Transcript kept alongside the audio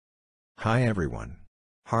Hi everyone.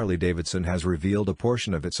 Harley-Davidson has revealed a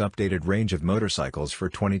portion of its updated range of motorcycles for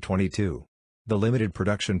 2022. The limited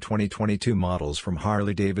production 2022 models from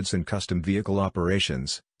Harley-Davidson Custom Vehicle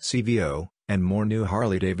Operations, CVO, and more new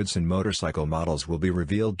Harley-Davidson motorcycle models will be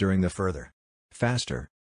revealed during the Further Faster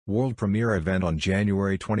world premiere event on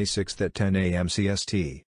January 26 at 10 a.m.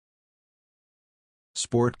 CST.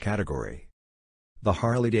 Sport category. The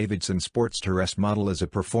Harley-Davidson Sportster S model is a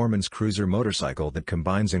performance cruiser motorcycle that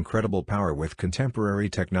combines incredible power with contemporary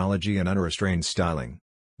technology and unrestrained styling.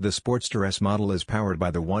 The Sportster S model is powered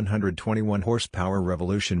by the 121 horsepower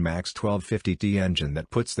Revolution Max 1250T engine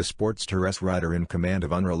that puts the Sportster S rider in command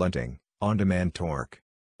of unrelenting, on-demand torque.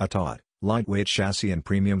 A taut, lightweight chassis and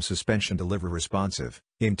premium suspension deliver responsive,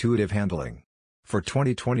 intuitive handling. For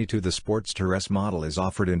 2022 the Sportster S model is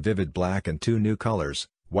offered in vivid black and two new colors,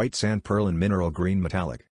 white sand pearl and mineral green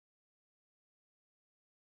metallic.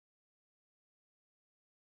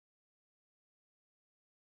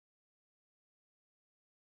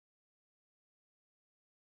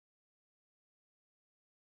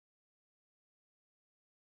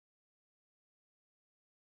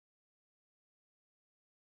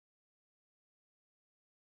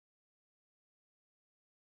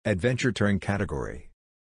 Adventure Touring category.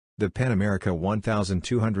 The Pan America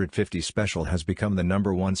 1250 Special has become the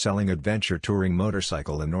 #1 selling adventure touring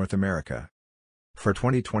motorcycle in North America. For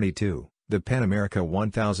 2022, the Pan America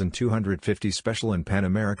 1250 Special and Pan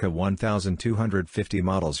America 1250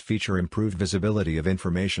 models feature improved visibility of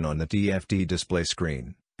information on the TFT display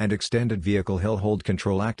screen, and extended vehicle hill hold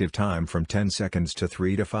control active time from 10 seconds to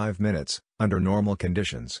 3 to 5 minutes, under normal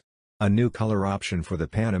conditions. A new color option for the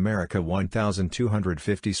Pan America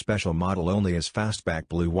 1250 Special model only is fastback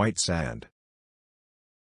blue white sand.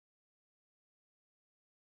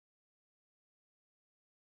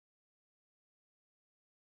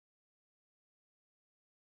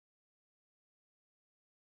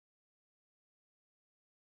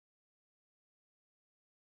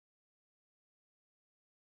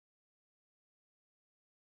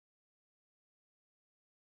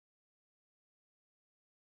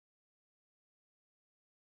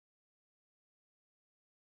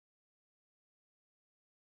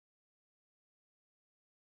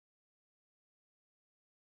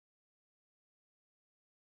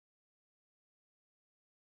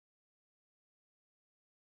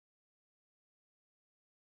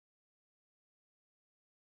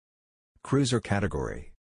 Cruiser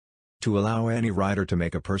category. To allow any rider to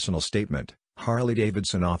make a personal statement,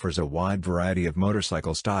 Harley-Davidson offers a wide variety of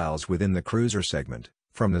motorcycle styles within the cruiser segment,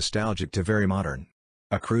 from nostalgic to very modern.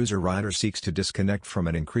 A cruiser rider seeks to disconnect from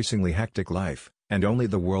an increasingly hectic life, and only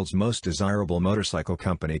the world's most desirable motorcycle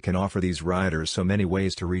company can offer these riders so many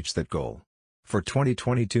ways to reach that goal. For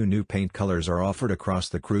 2022 new paint colors are offered across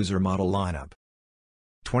the cruiser model lineup.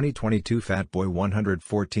 2022 Fat Boy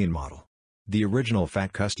 114 model. The original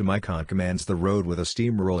Fat Custom icon commands the road with a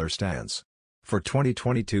steamroller stance. For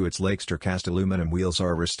 2022 its Lakester cast aluminum wheels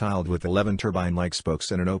are restyled with 11 turbine-like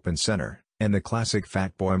spokes and an open center, and the classic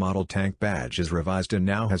Fat Boy model tank badge is revised and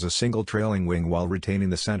now has a single trailing wing while retaining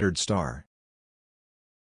the centered star.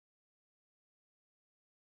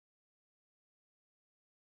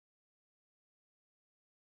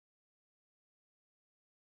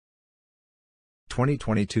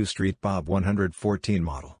 '22 Street Bob 114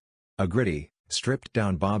 model. A gritty,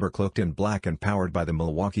 stripped-down bobber cloaked in black and powered by the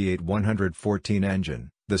Milwaukee-Eight 114 engine,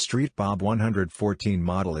 the Street Bob 114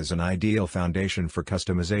 model is an ideal foundation for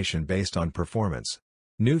customization based on performance.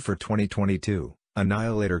 New for 2022,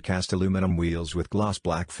 Annihilator cast aluminum wheels with gloss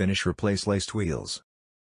black finish replace laced wheels.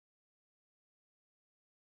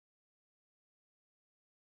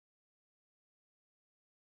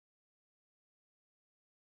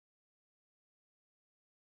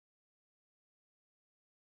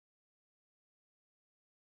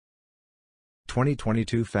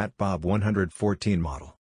 '22 Fat Bob 114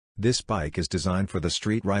 model. This bike is designed for the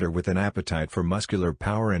street rider with an appetite for muscular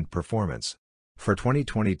power and performance. For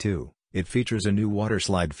 2022, it features a new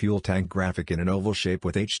waterslide fuel tank graphic in an oval shape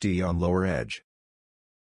with HD on lower edge.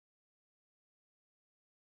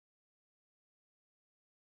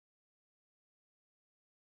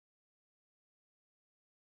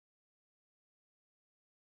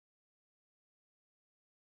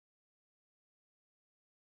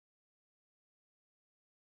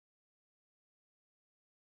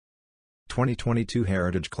 '22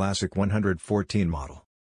 Heritage Classic 114 model.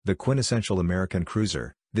 The quintessential American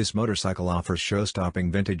cruiser, this motorcycle offers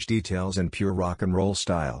show-stopping vintage details and pure rock and roll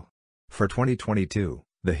style. For 2022,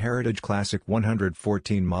 the Heritage Classic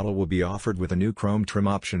 114 model will be offered with a new chrome trim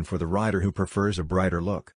option for the rider who prefers a brighter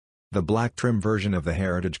look. The black trim version of the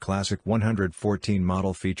Heritage Classic 114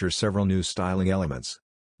 model features several new styling elements.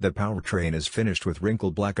 The powertrain is finished with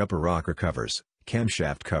wrinkled black upper rocker covers,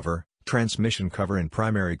 camshaft cover, transmission cover and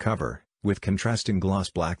primary cover, with contrasting gloss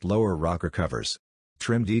black lower rocker covers.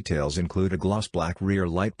 Trim details include a gloss black rear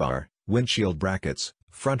light bar, windshield brackets,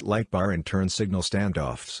 front light bar and turn signal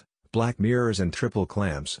standoffs, black mirrors and triple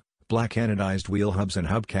clamps, black anodized wheel hubs and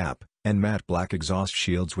hubcap, and matte black exhaust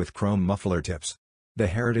shields with chrome muffler tips. The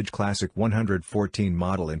Heritage Classic 114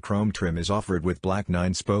 model in chrome trim is offered with black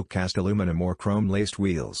 9-spoke cast aluminum or chrome-laced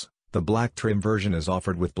wheels. The black trim version is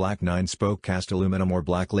offered with black 9-spoke cast aluminum or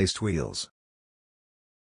black laced wheels.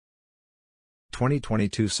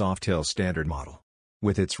 2022 Softail Standard Model.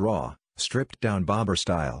 With its raw, stripped-down bobber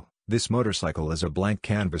style, this motorcycle is a blank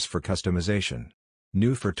canvas for customization.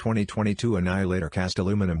 New for 2022 Annihilator cast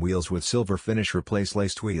aluminum wheels with silver finish replace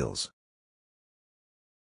laced wheels.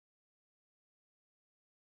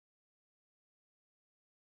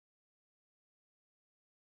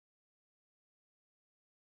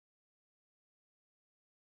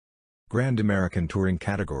 Grand American Touring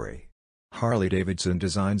category. Harley-Davidson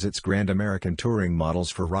designs its Grand American Touring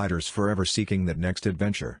models for riders forever seeking that next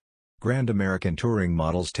adventure. Grand American Touring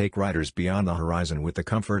models take riders beyond the horizon with the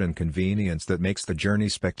comfort and convenience that makes the journey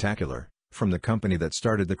spectacular, from the company that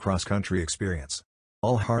started the cross-country experience.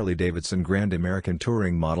 All Harley-Davidson Grand American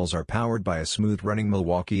Touring models are powered by a smooth-running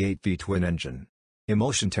Milwaukee-Eight V-twin engine.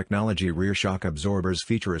 Emulsion technology rear shock absorbers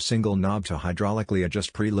feature a single knob to hydraulically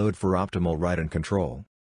adjust preload for optimal ride and control.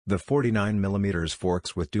 The 49mm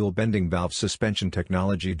forks with dual bending valve suspension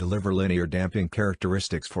technology deliver linear damping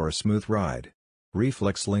characteristics for a smooth ride.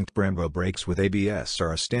 Reflex-linked Brembo brakes with ABS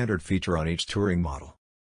are a standard feature on each touring model.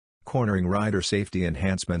 Cornering rider safety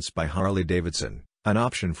enhancements by Harley-Davidson, an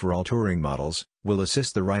option for all touring models, will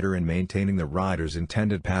assist the rider in maintaining the rider's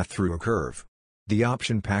intended path through a curve. The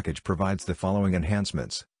option package provides the following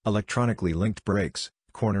enhancements: electronically linked brakes,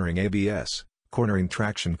 cornering ABS, cornering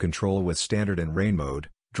traction control with standard and rain mode,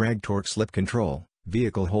 drag torque slip control,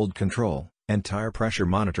 vehicle hold control, and tire pressure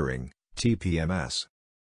monitoring, TPMS.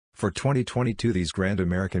 For 2022 these Grand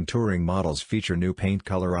American Touring models feature new paint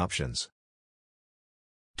color options.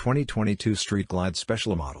 2022 Street Glide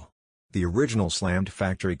Special Model. The original slammed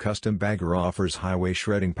factory custom bagger offers highway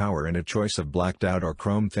shredding power in a choice of blacked out or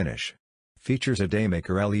chrome finish. Features a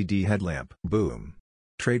Daymaker LED headlamp, boom,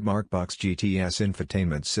 trademark box GTS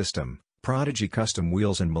infotainment system, Prodigy custom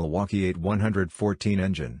wheels and Milwaukee-Eight 114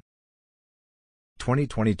 engine.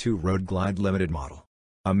 2022 Road Glide Limited Model.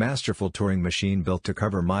 A masterful touring machine built to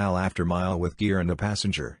cover mile after mile with gear and the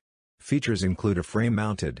passenger. Features include a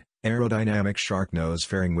frame-mounted, aerodynamic shark nose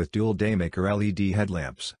fairing with dual Daymaker LED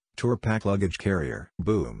headlamps, Tour Pack luggage carrier,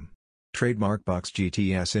 boom, trademark box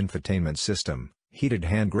GTS infotainment system, heated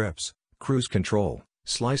hand grips, cruise control,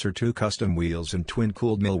 Slicer 2 custom wheels and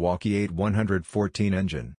twin-cooled Milwaukee-Eight 114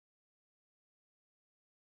 engine.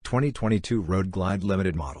 2022 Road Glide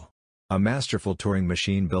Limited Model. A masterful touring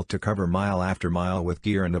machine built to cover mile after mile with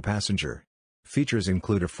gear and the passenger. Features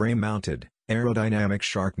include a frame-mounted, aerodynamic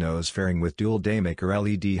shark nose fairing with dual Daymaker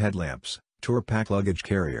LED headlamps, Tour Pack luggage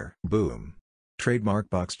carrier, boom, trademark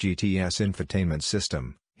box GTS infotainment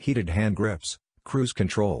system, heated hand grips, cruise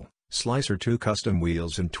control, Slicer 2 custom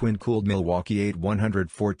wheels and twin-cooled Milwaukee-Eight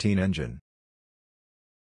 114 engine.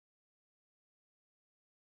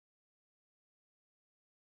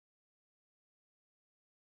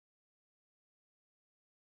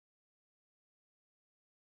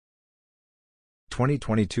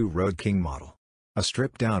 2022 Road King Model. A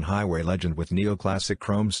stripped-down highway legend with neoclassic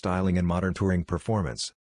chrome styling and modern touring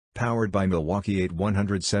performance. Powered by Milwaukee-Eight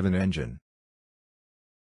 107 engine.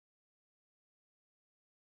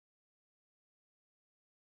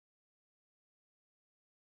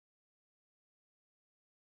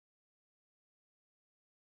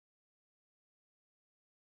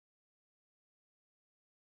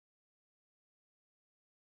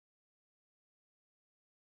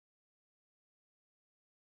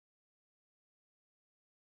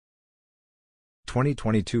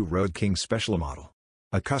 '22 Road King Special Model.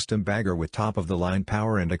 A custom bagger with top-of-the-line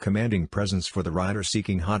power and a commanding presence for the rider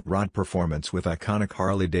seeking hot rod performance with iconic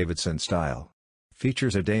Harley-Davidson style.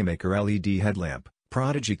 Features a Daymaker LED headlamp,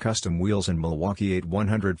 Prodigy custom wheels and Milwaukee-Eight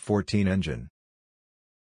 114 engine.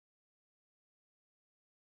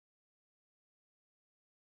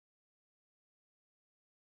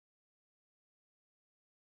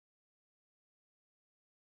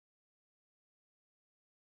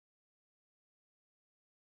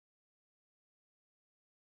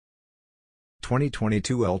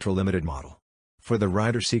 '22 Ultra Limited Model. For the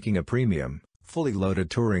rider seeking a premium, fully loaded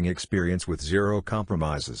touring experience with zero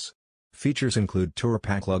compromises. Features include Tour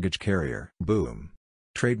Pack luggage carrier, boom.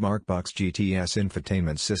 Trademark Box GTS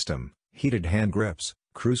infotainment system, heated hand grips,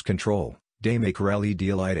 cruise control, daymaker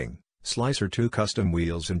LED lighting, Slicer 2 custom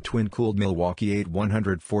wheels and twin-cooled Milwaukee-Eight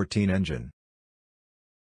 114 engine.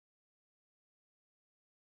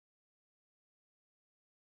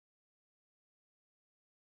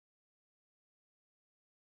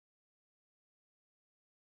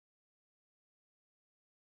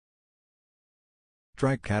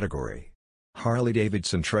 Trike category.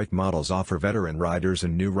 Harley-Davidson trike models offer veteran riders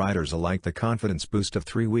and new riders alike the confidence boost of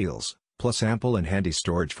 3 wheels, plus ample and handy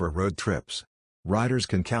storage for road trips. Riders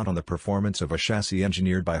can count on the performance of a chassis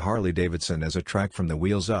engineered by Harley-Davidson as a trike from the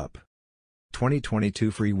wheels up. 2022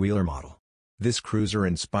 freewheeler model. This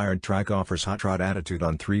cruiser-inspired trike offers hot rod attitude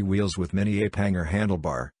on 3 wheels with mini ape hanger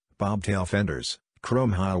handlebar, bobtail fenders,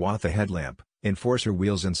 chrome Hiawatha headlamp, enforcer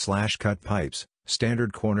wheels and slash-cut pipes,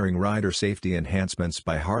 standard cornering rider safety enhancements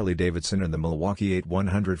by Harley-Davidson and the Milwaukee-Eight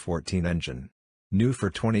 114 engine. New for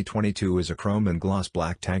 2022 is a chrome and gloss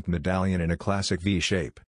black tank medallion in a classic V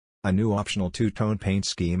shape. A new optional 2-tone paint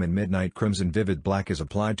scheme in midnight crimson vivid black is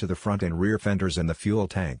applied to the front and rear fenders and the fuel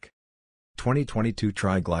tank. 2022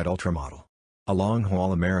 Tri-Glide Ultra model. A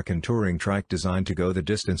long-haul American touring trike designed to go the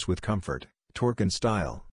distance with comfort, torque and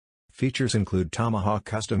style. Features include Tomahawk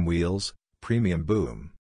custom wheels, premium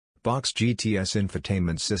boom. Box GTS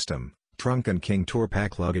infotainment system, trunk and king Tour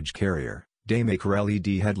Pack luggage carrier, daymaker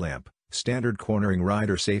LED headlamp, standard cornering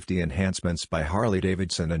rider safety enhancements by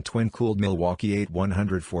Harley-Davidson and twin-cooled Milwaukee-Eight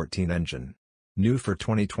 114 engine. New for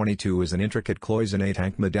 2022 is an intricate cloisonne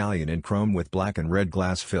tank medallion in chrome with black and red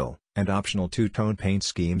glass fill, and optional 2-tone paint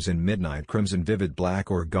schemes in midnight crimson vivid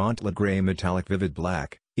black or gauntlet gray metallic vivid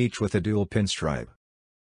black, each with a dual pinstripe.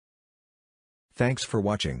 Thanks for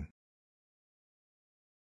watching.